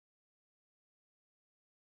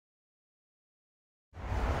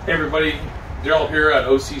Hey everybody, Daryl here at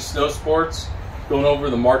OC Snow Sports, going over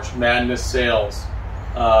the March Madness sales.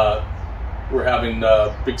 We're having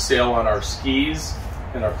a big sale on our skis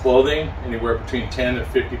and our clothing, anywhere between 10 and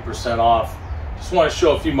 50% off. Just want to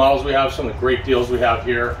show a few models we have, some of the great deals we have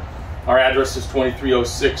here. Our address is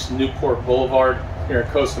 2306 Newport Boulevard here in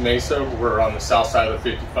Costa Mesa. We're on the south side of the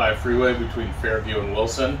 55 freeway between Fairview and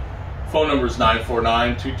Wilson. Phone number is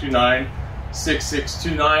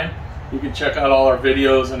 949-229-6629. You can check out all our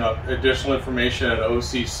videos and additional information at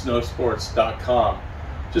ocsnowsports.com.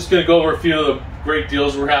 Just going to go over a few of the great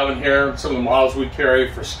deals we're having here, some of the models we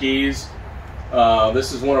carry for skis.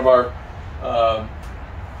 This is one of our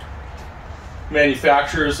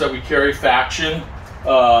manufacturers that we carry, Faction.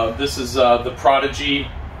 This is the Prodigy,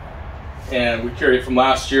 and we carry it from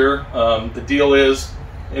last year. The deal is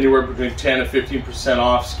anywhere between 10 and 15%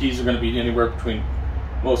 off. Skis are going to be anywhere between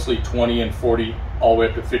mostly 20 and 40, all the way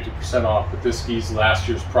up to 50% off. But this ski's last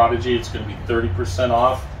year's Prodigy. It's going to be 30%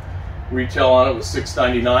 off. Retail on it was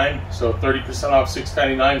 $6.99, so 30% off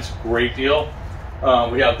 $6.99. It's a great deal.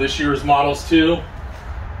 We have this year's models too.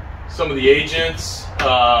 Some of the Agents,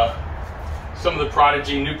 some of the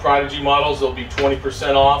Prodigy, new Prodigy models, they'll be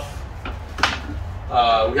 20% off.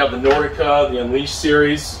 We have the Nordica, the Unleashed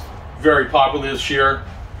series, very popular this year.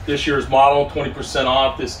 This year's model, 20%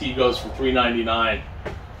 off. This ski goes for $3.99.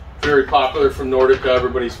 Very popular from Nordica.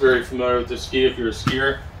 Everybody's very familiar with this ski if you're a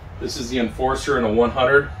skier. This is the Enforcer in a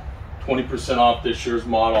 100, 20% off this year's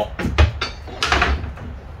model.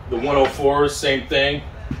 The 104s, same thing,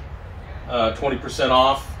 20%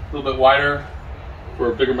 off. A little bit wider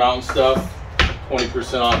for bigger mountain stuff,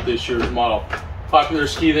 20% off this year's model. Popular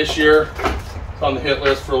ski this year, it's on the hit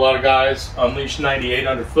list for a lot of guys. Unleashed 98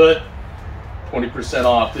 underfoot, 20%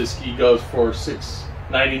 off. This ski goes for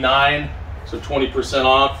 $6.99, so 20%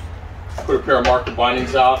 off. Put a pair of marker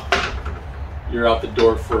bindings out, you're out the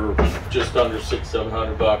door for just under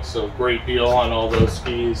 $600-700 bucks. So great deal on all those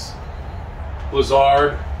skis.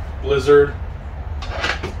 Blizzard,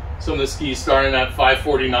 some of the skis starting at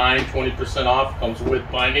 $549, 20% off, comes with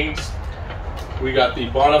bindings. We got the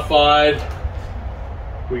Bonafide,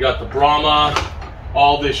 we got the Brahma,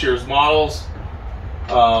 all this year's models,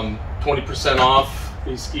 20% off.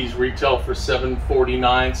 These skis retail for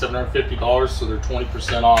 $750, so they're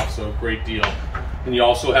 20% off, so a great deal. And you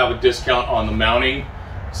also have a discount on the mounting,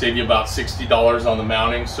 save you about $60 on the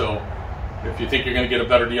mounting. So if you think you're going to get a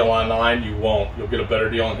better deal online, you won't. You'll get a better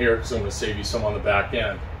deal in here because I'm going to save you some on the back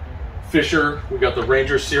end. Fisher, we got the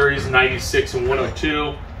Ranger series 96 and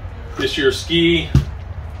 102. This year's ski,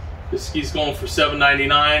 this ski's going for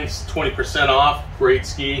 $7.99. It's 20% off. Great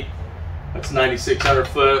ski. That's 9,600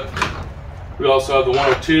 foot. We also have the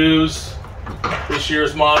 102s, this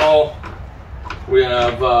year's model. We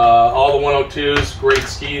have all the 102s, great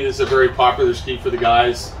ski. This is a very popular ski for the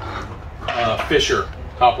guys. Fisher,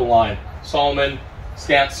 top of the line. Salomon,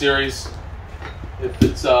 Stamp series. If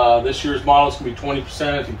it's this year's model, it's going to be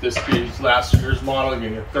 20%. I think this ski's last year's model.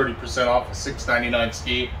 You're going to get 30% off a $6.99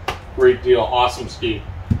 ski. Great deal, awesome ski.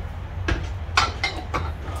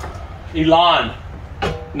 Elan,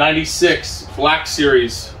 96 Black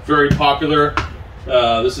series, very popular.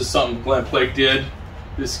 This is something Glenn Plake did.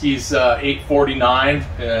 This ski's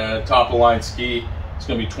 $849, top of the line ski. It's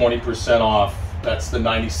going to be 20% off. That's the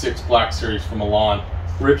 96 Black series from Elan.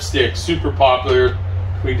 Ripstick, super popular.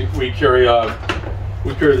 We carry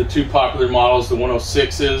the two popular models, the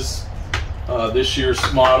 106s. This year's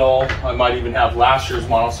model, I might even have last year's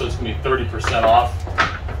model, so it's going to be 30% off.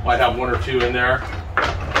 Might have one or two in there.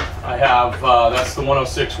 I have, that's the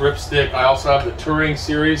 106 Ripstick. I also have the Touring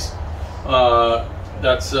series.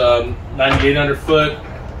 That's 98 underfoot.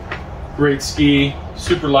 Great ski,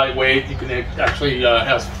 super lightweight. You can actually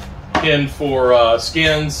has pin for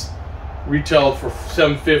skins. Retail for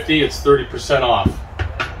 $750. It's 30% off.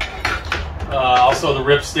 Also the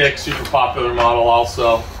Ripstick, super popular model.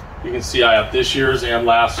 Also, you can see I have this year's and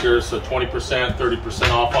last year's, so 20%,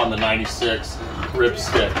 30% off on the 96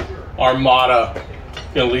 Ripstick. Armada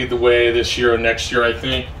going to lead the way this year and next year, I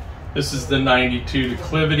think. This is the 92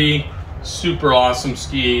 Declivity, super awesome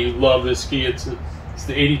ski. Love this ski. It's the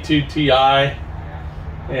 82 Ti,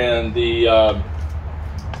 and the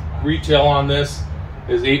retail on this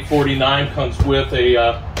is $849. Comes with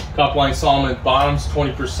a top line Salomon bottoms,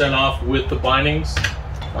 20% off with the bindings.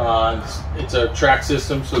 It's a track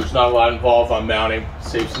system, so there's not a lot involved on mounting.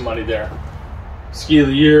 Save some money there. Ski of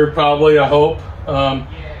the year, probably, I hope.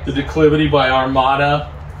 The Declivity by Armada.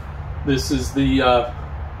 This is the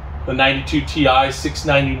 92 Ti,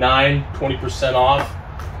 $699, 20% off.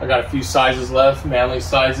 I got a few sizes left, manly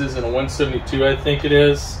sizes, and a 172, I think it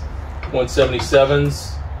is.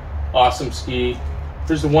 177s. Awesome ski.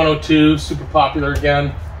 Here's the 102, super popular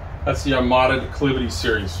again. That's the Armada Declivity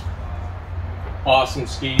series. Awesome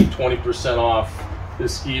ski, 20% off.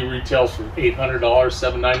 This ski retails for $800,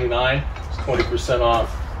 $799. It's 20%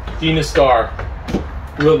 off. Dina Star,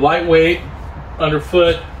 real lightweight,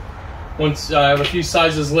 underfoot. Once I have a few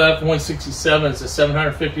sizes left. 167. It's a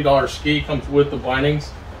 $750 ski. Comes with the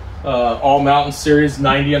bindings. All mountain series,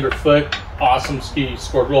 90 underfoot. Awesome ski.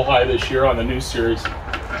 Scored real high this year on the new series.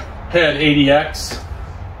 Head 80X.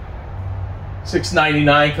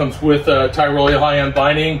 $699. Comes with a Tyrolia high-end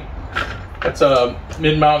binding. That's a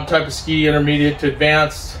mid-mountain type of ski, intermediate to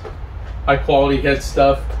advanced, high-quality head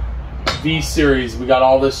stuff. V series, we got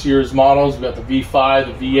all this year's models. We got the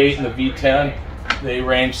V5, the V8, and the V10. They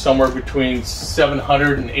range somewhere between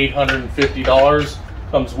 $700 and $850.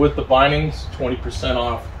 Comes with the bindings, 20%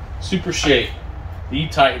 off. Super Shape, the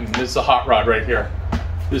E-Titan. This is a hot rod right here.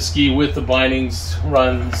 This ski with the bindings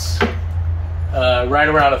runs right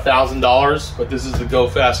around $1,000, but this is the go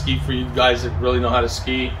fast ski for you guys that really know how to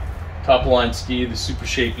ski. Top of line ski, the Super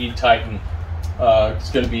Shape E-Titan. It's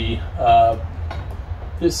going to be,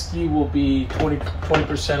 this ski will be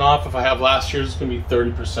 20% off. If I have last year's, it's going to be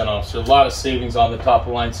 30% off. So a lot of savings on the top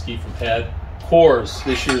of line ski from Head. Cores,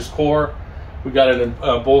 this year's core, we got it in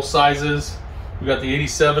both sizes. We got the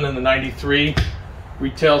 87 and the 93.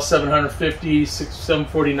 Retail $750,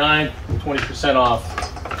 $749, 20% off.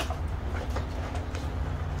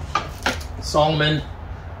 Solomon.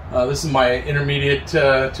 This is my intermediate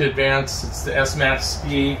to advanced. It's the S-Max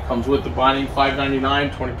ski. Comes with the binding,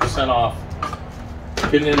 $599, 20% off.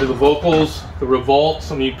 Getting into the Vocals, the Revolt.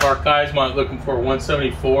 Some of you park guys might be looking for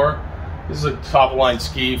 174. This is a top line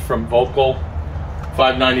ski from Vocal,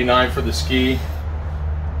 $599 for the ski.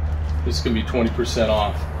 This is going to be 20%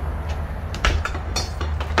 off.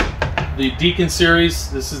 The Deacon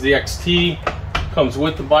series. This is the XT. Comes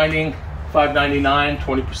with the binding, $599,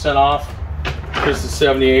 20% off. Here's the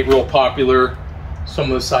 78, real popular. Some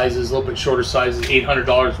of the sizes, a little bit shorter sizes,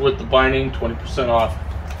 $800 with the binding, 20% off.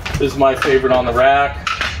 This is my favorite on the rack,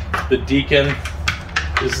 the Deacon.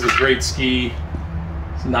 This is a great ski.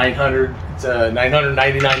 It's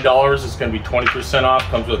 $999. It's going to be 20% off.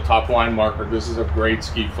 Comes with a top line marker. This is a great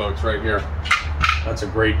ski, folks, right here. That's a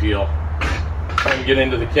great deal. Trying to get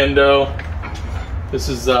into the Kendo. This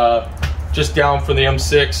is just down from the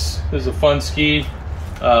M6. This is a fun ski.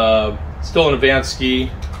 Still an advanced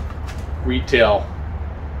ski. Retail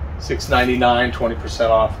 $699,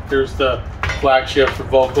 20% off. Here's the flagship for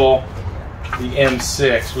Vocal, the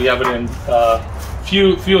M6. We have it in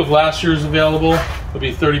few of last year's available. It'll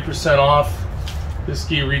be 30% off. This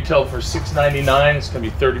ski retailed for $699. It's going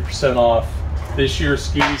to be 30% off. This year's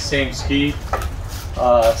ski, same ski,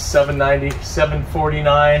 $790,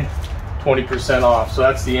 $749, 20% off. So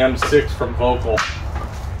that's the M6 from Vocal.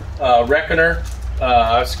 Reckoner.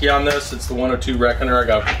 Ski on this. It's the 102 Reckoner. I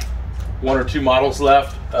got one or two models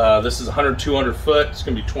left. This is 102 underfoot. It's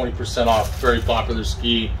going to be 20% off. Very popular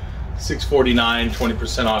ski. $649,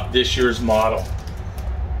 20% off this year's model.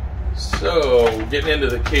 So getting into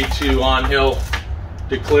the K2 on-hill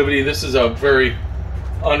declivity. This is a very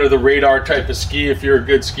under the radar type of ski. If you're a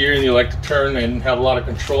good skier and you like to turn and have a lot of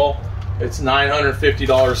control, it's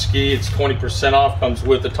 $950 ski. It's 20% off. Comes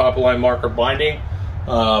with the top of line marker binding.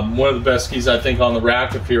 One of the best skis I think on the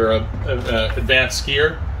rack if you're a advanced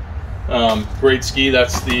skier. Great ski.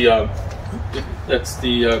 That's the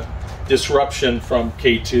Disruption from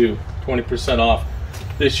K2, 20% off.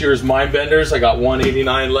 This year's Mindbenders, I got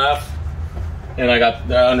 189 left, and I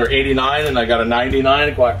got under 89, and I got a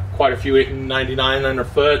 99. Quite a few 99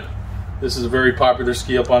 underfoot. This is a very popular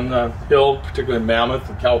ski up on the hill, particularly in Mammoth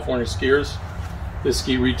and California skiers. This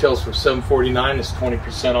ski retails for $749. It's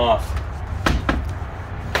 20% off.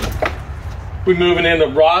 We're moving into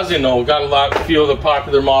Rosino. We got a few of the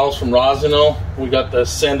popular models from Rosino. We got the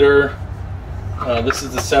Sender. This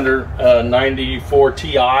is the Sender 94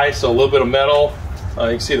 Ti, so a little bit of metal.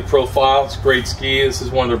 You can see the profile. It's a great ski. This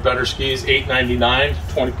is one of their better skis. $899,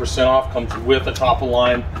 20% off. Comes with a top of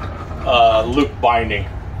line loop binding.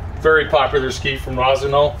 Very popular ski from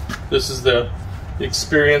Rosino. This is the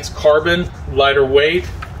Experience Carbon, lighter weight.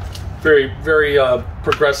 Very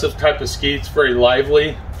progressive type of ski. It's very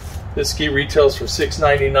lively. This ski retails for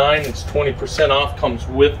 $699. It's 20% off. Comes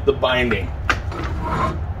with the binding.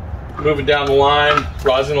 Moving down the line,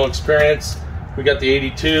 Rosino Experience. We got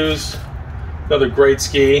the 82s. Another great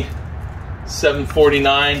ski.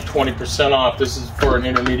 $749, 20% off. This is for an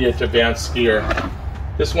intermediate to advanced skier.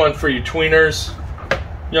 This one for you tweeners,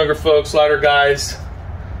 younger folks, lighter guys.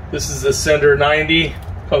 This is the Sender 90.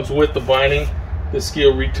 Comes with the binding. This ski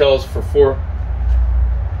retails for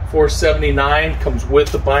 $479. Comes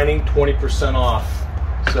with the binding, 20% off.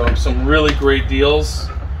 So some really great deals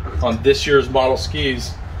on this year's model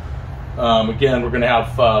skis. Again, we're going to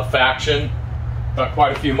have Faction. Got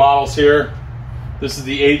quite a few models here. This is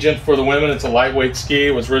the Agent for the women. It's a lightweight ski.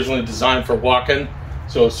 It was originally designed for walking,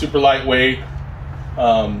 so super lightweight.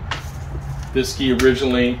 This ski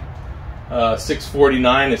originally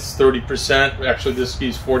 $649. It's 30%. Actually, this ski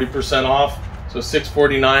is 40% off. So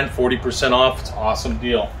 $649, 40% off. It's an awesome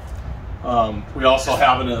deal. We also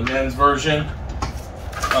have it in the men's version.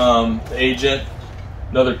 The Agent,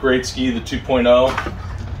 another great ski, the 2.0.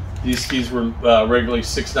 These skis were regularly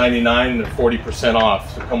 $699 and they're 40%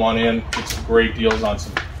 off. So come on in, get some great deals on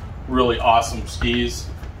some really awesome skis.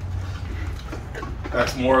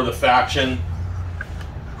 That's more of the Faction.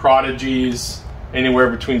 Prodigies, anywhere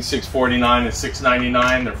between $649 and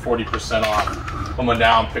 $699. They're 40% off. Come on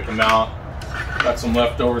down, pick them out. Got some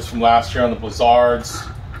leftovers from last year on the Blizzards.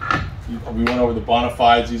 We went over the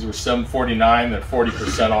Bonafides. These were $749. They're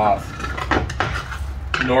 40% off.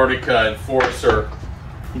 Nordica Enforcer.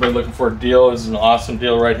 Anybody looking for a deal? This is an awesome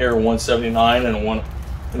deal right here. $179 and a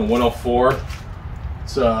 104.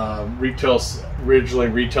 It's originally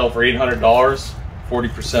retail for $800.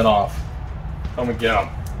 40% off. Come and get them.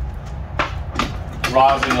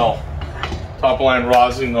 Rossignol. Top line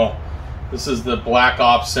Rossignol. This is the Black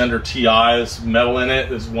Ops Sender TI. There's metal in it.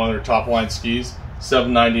 This is one of their top line skis.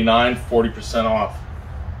 $799, 40% off.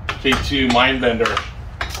 K2 Mindbender.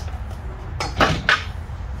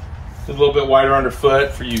 A little bit wider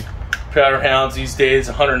underfoot for you powder hounds these days.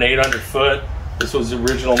 108 underfoot. This was the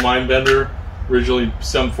original Mindbender. Originally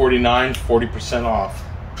 $749, 40% off.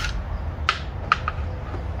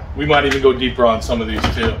 We might even go deeper on some of these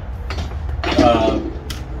too.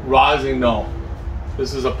 Rossignol.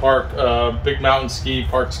 This is a park, big mountain ski,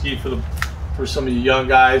 park ski for some of you young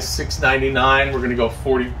guys. $699. We're gonna go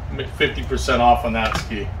 50% off on that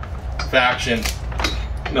ski. Faction.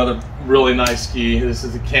 Another really nice ski. This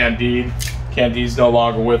is a Candide. Candide's no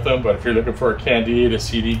longer with them, but if you're looking for a Candide, a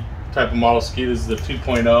CD type of model ski, this is the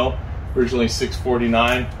 2.0. Originally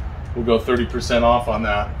 $649. We'll go 30% off on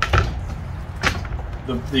that.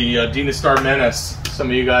 The Dynastar Menace. Some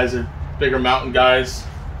of you guys are bigger mountain guys.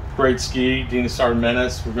 Great ski. Dynastar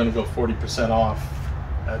Menace. We're going to go 40% off.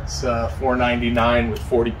 That's $499 with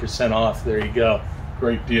 40% off. There you go.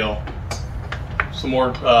 Great deal. Some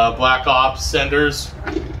more Black Ops Senders.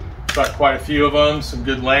 Got quite a few of them. Some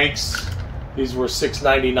good lengths. These were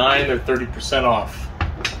 $699. They're 30% off.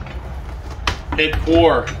 Head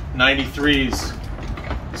Core 93s.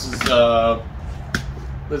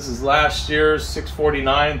 This is last year's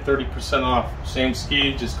 $649. 30% off. Same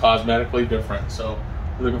ski, just cosmetically different. So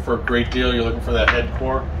you're looking for a great deal. You're looking for that Head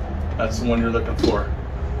Core. That's the one you're looking for.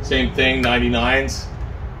 Same thing, 99s.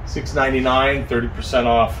 $699. 30%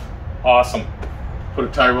 off. Awesome. Put a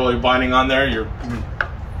Tyrolia binding on there, you're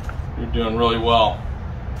doing really well.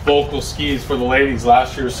 Vocal skis for the ladies.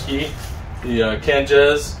 Last year's ski, the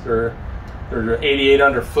Kenjas, they're 88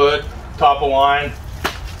 underfoot, top of line.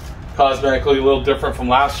 Cosmetically a little different from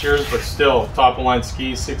last year's, but still top of line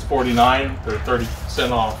skis. $649. They're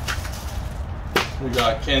 30% off. We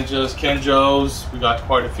got Kenjas, Kenjos. We got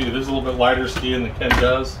quite a few. This is a little bit lighter ski in the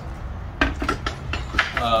Kenjas.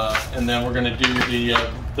 And then we're going to do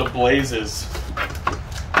the Blazes.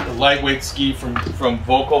 The lightweight ski from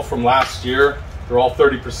Vocal from last year. They're all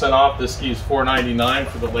 30% off. This ski is $499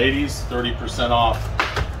 for the ladies, 30% off.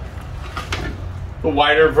 The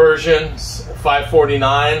wider versions,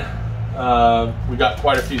 $549. We got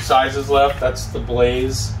quite a few sizes left. That's the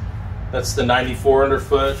Blaze. That's the 94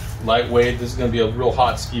 underfoot, lightweight. This is going to be a real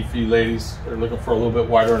hot ski for you ladies. They're looking for a little bit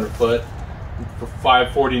wider underfoot. For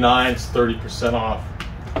 $549, it's 30% off.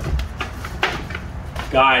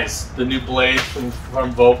 Guys, the new Blaze from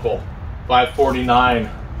Vocal, $549.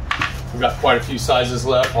 We've got quite a few sizes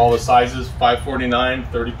left. All the sizes,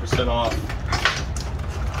 $549, 30% off.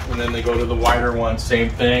 And then they go to the wider one, same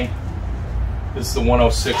thing. This is the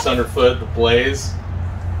 106 underfoot, the Blaze,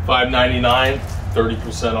 $599,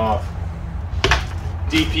 30% off.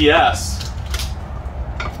 DPS,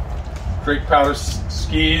 great powder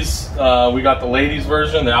skis. We got the ladies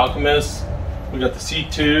version, the Alchemist. We got the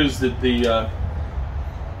C2s, the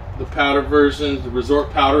powder versions, the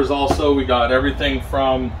resort powders also. We got everything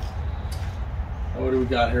from, what do we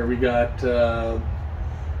got here? We got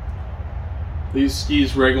these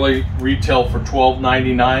skis regularly retail for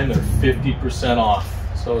 $12.99. They're 50% off.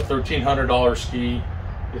 So a $1,300 ski,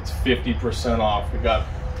 it's 50% off. We got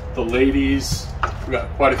the ladies. We got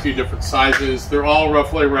quite a few different sizes. They're all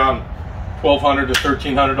roughly around $1,200 to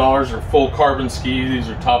 $1,300. Or full carbon skis. These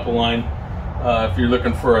are top of line. If you're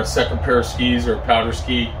looking for a second pair of skis or a powder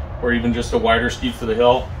ski, or even just a wider ski for the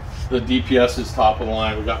hill, The DPS is top of the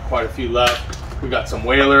line. We got quite a few left. We got some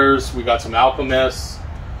Whalers. We got some Alchemists.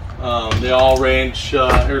 They all range.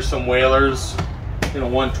 Here's some Whalers. You know,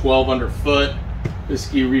 112 underfoot. This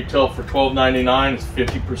ski retail for $12.99. It's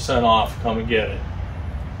 50% off. Come and get it.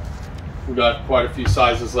 We got quite a few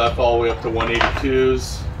sizes left, all the way up to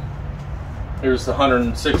 182s. Here's the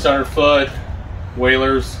 106 underfoot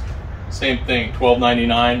Whalers. Same thing,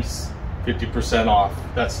 $12.99. 50% off.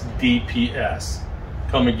 That's DPS.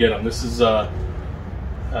 Come and get them. This is an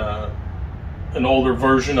older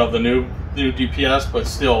version of the new DPS, but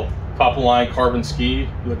still top of line carbon ski.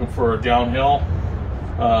 Looking for a downhill,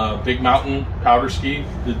 big mountain powder ski.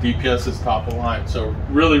 The DPS is top of line. So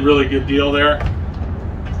really, really good deal there.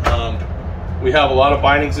 We have a lot of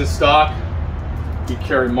bindings in stock. We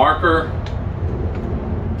carry Marker,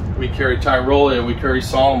 we carry Tyrolia, we carry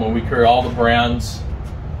Salomon, we carry all the brands.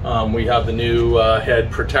 We have the new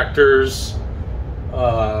head protectors.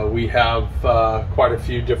 We have quite a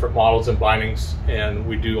few different models and bindings, and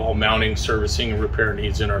we do all mounting, servicing, and repair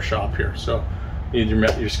needs in our shop here. So you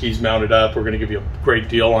need your skis mounted up. We're going to give you a great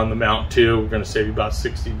deal on the mount too. We're going to save you about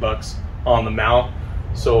 60 bucks on the mount.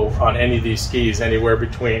 So on any of these skis,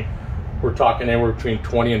 we're talking anywhere between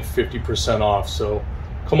 20 and 50% off. So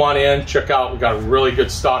come on in, check out. We got a really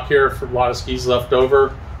good stock here for a lot of skis left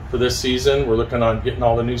over for this season. We're looking on getting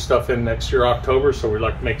all the new stuff in next year, October, so we'd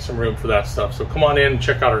like to make some room for that stuff. So come on in and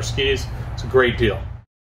check out our skis. It's a great deal.